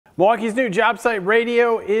Milwaukee's new Jobsite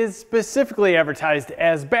radio is specifically advertised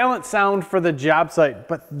as balanced sound for the job site,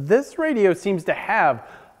 but this radio seems to have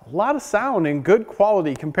a lot of sound and good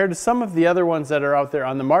quality compared to some of the other ones that are out there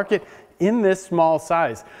on the market in this small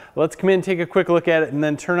size. Let's come in and take a quick look at it and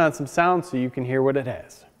then turn on some sound so you can hear what it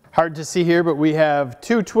has. Hard to see here, but we have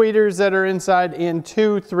two tweeters that are inside and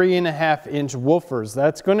two 3.5-inch woofers.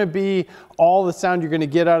 That's going to be all the sound you're going to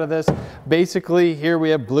get out of this. Basically, here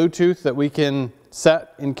we have Bluetooth that we can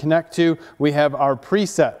set and connect to. We have our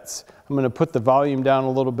presets. I'm going to put the volume down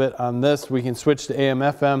a little bit on this. We can switch to AM,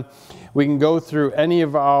 FM. We can go through any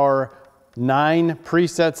of our 9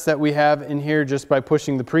 presets that we have in here just by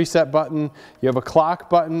pushing the preset button. You have a clock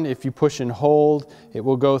button. If you push and hold, it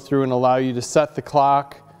will go through and allow you to set the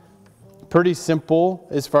clock. Pretty simple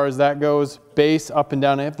as far as that goes. Bass up and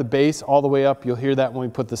down. I have the bass all the way up. You'll hear that when we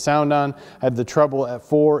put the sound on. I have the treble at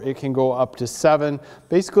 4. It can go up to 7.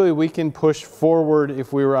 Basically, we can push forward.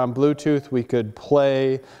 If we were on Bluetooth, we could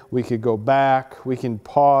play, we could go back, we can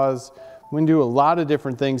pause. We can do a lot of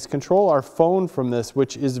different things. Control our phone from this,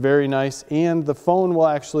 which is very nice, and the phone will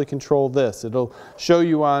actually control this. It'll show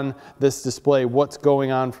you on this display what's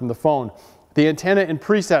going on from the phone. The antenna and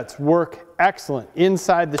presets work excellent.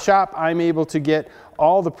 Inside the shop, I'm able to get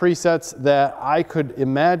all the presets that I could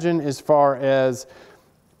imagine as far as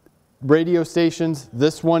radio stations.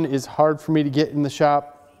 This one is hard for me to get in the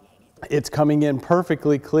shop. It's coming in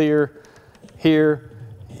perfectly clear here.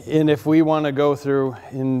 And if we want to go through,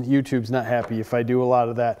 and YouTube's not happy if I do a lot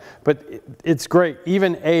of that, but it's great.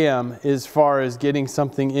 Even AM, as far as getting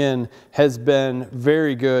something in, has been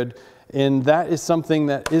very good. And that is something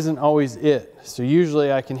that isn't always it. So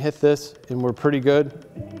usually I can hit this and we're pretty good.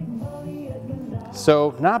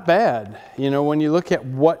 So not bad, you know, when you look at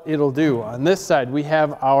what it'll do. On this side we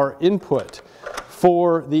have our input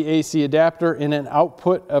for the AC adapter and an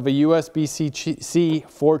output of a USB-C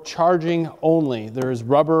for charging only. There's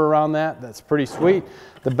rubber around that. That's pretty sweet.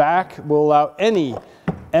 The back will allow any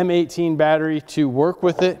M18 battery to work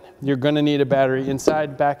with it. You're going to need a battery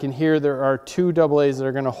inside. Back in here there are 2 AA's that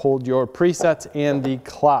are going to hold your presets and the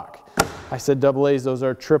clock. I said AA's, those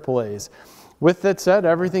are AAA's. With that said,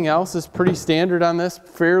 everything else is pretty standard on this,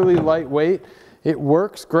 fairly lightweight. It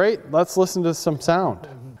works great. Let's listen to some sound.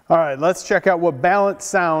 All right, let's check out what balanced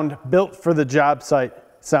sound built for the job site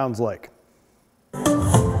sounds like.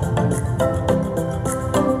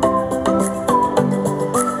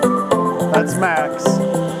 That's max.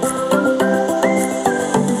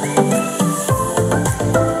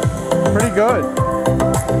 Pretty good.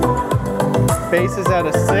 Bass is at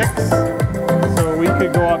a 6, so we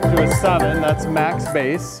could go up to a 7. That's max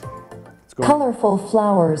bass. Colorful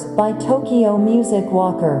Flowers by Tokyo Music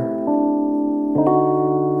Walker.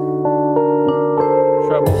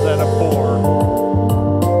 Treble's at a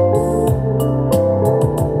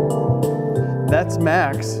 4. That's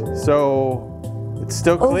max, so it's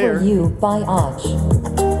still clear. Over You by Och.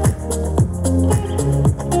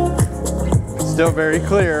 Still very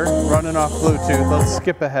clear, running off Bluetooth. Let's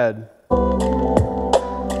skip ahead.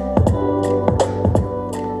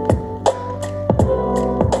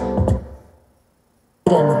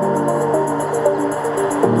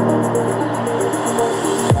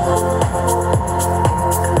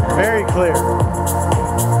 Very clear.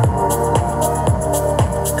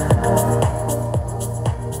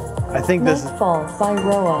 I think this Nightfall by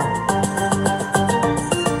Roa.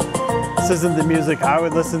 This isn't the music I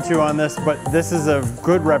would listen to on this, but this is a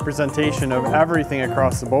good representation of everything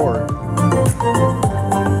across the board.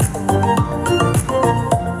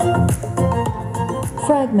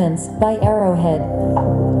 Fragments by Arrowhead.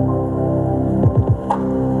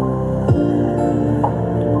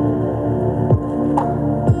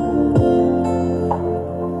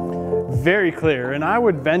 Very clear, and I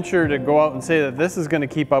would venture to go out and say that this is going to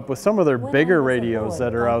keep up with some of their bigger radios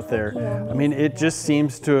that are out there. I mean, it just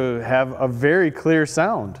seems to have a very clear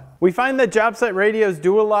sound. We find that Jobsite radios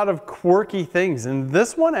do a lot of quirky things, and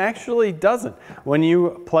this one actually doesn't. When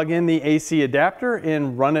you plug in the AC adapter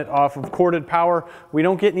and run it off of corded power, we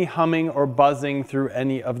don't get any humming or buzzing through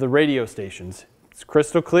any of the radio stations. It's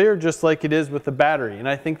crystal clear, just like it is with the battery, and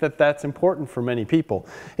I think that that's important for many people.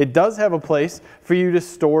 It does have a place for you to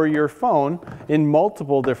store your phone in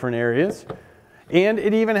multiple different areas, and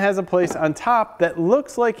it even has a place on top that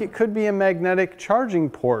looks like it could be a magnetic charging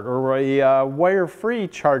port or a wire-free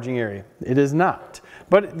charging area. It is not,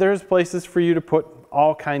 but there's places for you to put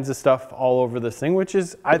all kinds of stuff all over this thing, which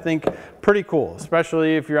is, I think, pretty cool,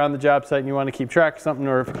 especially if you're on the job site and you want to keep track of something,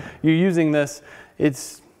 or if you're using this,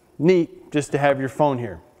 it's neat just to have your phone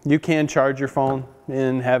here. You can charge your phone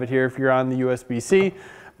and have it here if you're on the USB-C,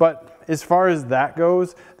 but as far as that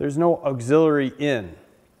goes, there's no auxiliary in.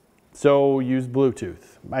 So use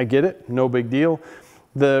Bluetooth. I get it, no big deal.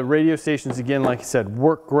 The radio stations, again, like I said,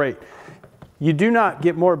 work great. You do not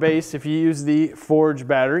get more bass if you use the Forge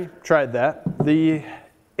battery. Tried that. The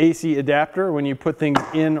AC adapter, when you put things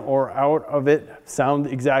in or out of it, sound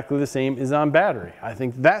exactly the same as on battery. I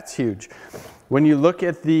think that's huge. When you look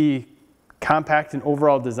at the compact and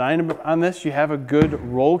overall design on this, you have a good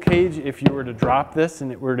roll cage if you were to drop this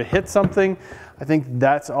and it were to hit something. I think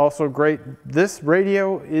that's also great. This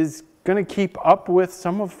radio is going to keep up with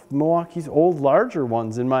some of Milwaukee's old larger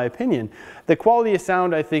ones, in my opinion. The quality of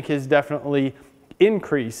sound, I think, has definitely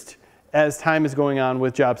increased as time is going on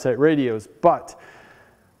with job site radios. But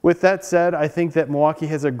with that said, I think that Milwaukee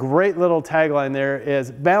has a great little tagline there as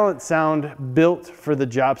balanced sound built for the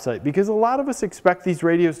job site, because a lot of us expect these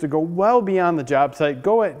radios to go well beyond the job site,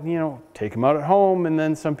 go at, take them out at home, and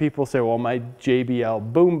then some people say, well, my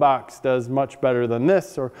JBL boombox does much better than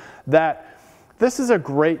this or that. This is a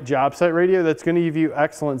great job site radio that's going to give you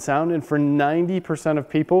excellent sound, and for 90% of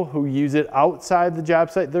people who use it outside the job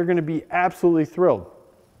site, they're going to be absolutely thrilled.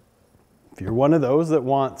 If you're one of those that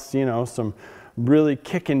wants, some really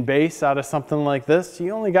kicking bass out of something like this, you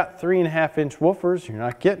only got 3.5-inch woofers, you're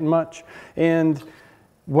not getting much, and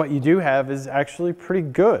what you do have is actually pretty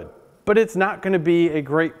good. But it's not going to be a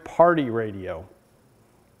great party radio.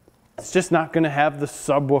 It's just not going to have the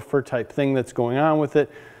subwoofer type thing that's going on with it.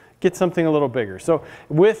 Get something a little bigger. So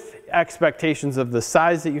with expectations of the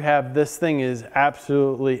size that you have, this thing is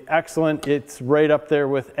absolutely excellent. It's right up there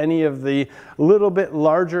with any of the little bit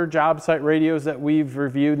larger job site radios that we've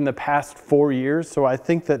reviewed in the past 4 years. So I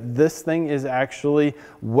think that this thing is actually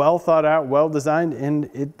well thought out, well designed,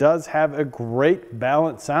 and it does have a great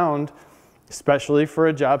balanced sound, especially for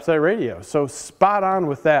a job site radio. So spot on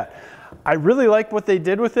with that. I really like what they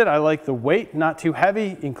did with it. I like the weight, not too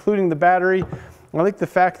heavy, including the battery. I like the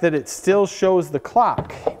fact that it still shows the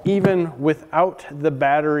clock even without the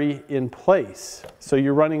battery in place. So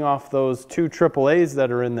you're running off those 2 AAAs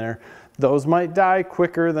that are in there. Those might die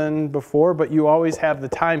quicker than before, but you always have the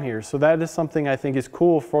time here. So that is something I think is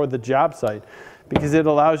cool for the job site, because it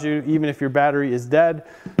allows you, even if your battery is dead,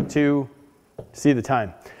 to see the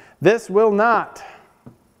time. This will not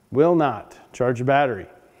charge a battery.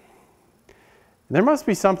 There must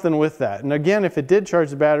be something with that. And again, if it did charge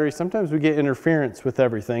the battery, sometimes we get interference with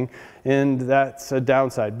everything, and that's a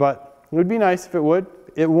downside. But it would be nice if it would.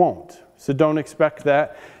 It won't. So don't expect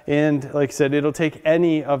that. And like I said, it'll take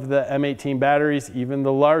any of the M18 batteries, even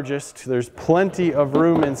the largest. There's plenty of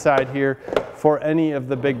room inside here for any of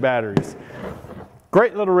the big batteries.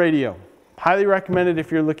 Great little radio. Highly recommended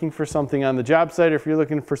if you're looking for something on the job site, or if you're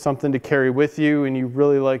looking for something to carry with you and you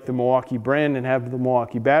really like the Milwaukee brand and have the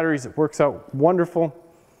Milwaukee batteries. It works out wonderful.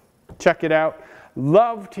 Check it out.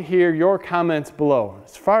 Love to hear your comments below.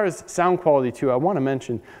 As far as sound quality too, I want to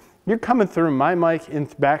mention, you're coming through my mic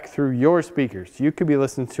and back through your speakers. You could be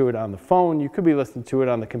listening to it on the phone. You could be listening to it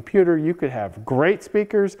on the computer. You could have great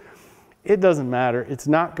speakers. It doesn't matter. It's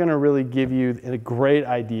not going to really give you a great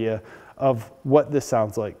idea of what this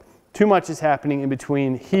sounds like. Too much is happening in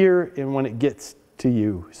between here and when it gets to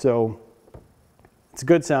you. So it's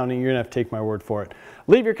good sounding. You're going to have to take my word for it.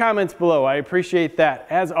 Leave your comments below. I appreciate that.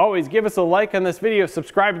 As always, give us a like on this video.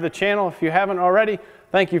 Subscribe to the channel if you haven't already.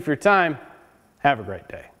 Thank you for your time. Have a great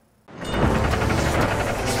day.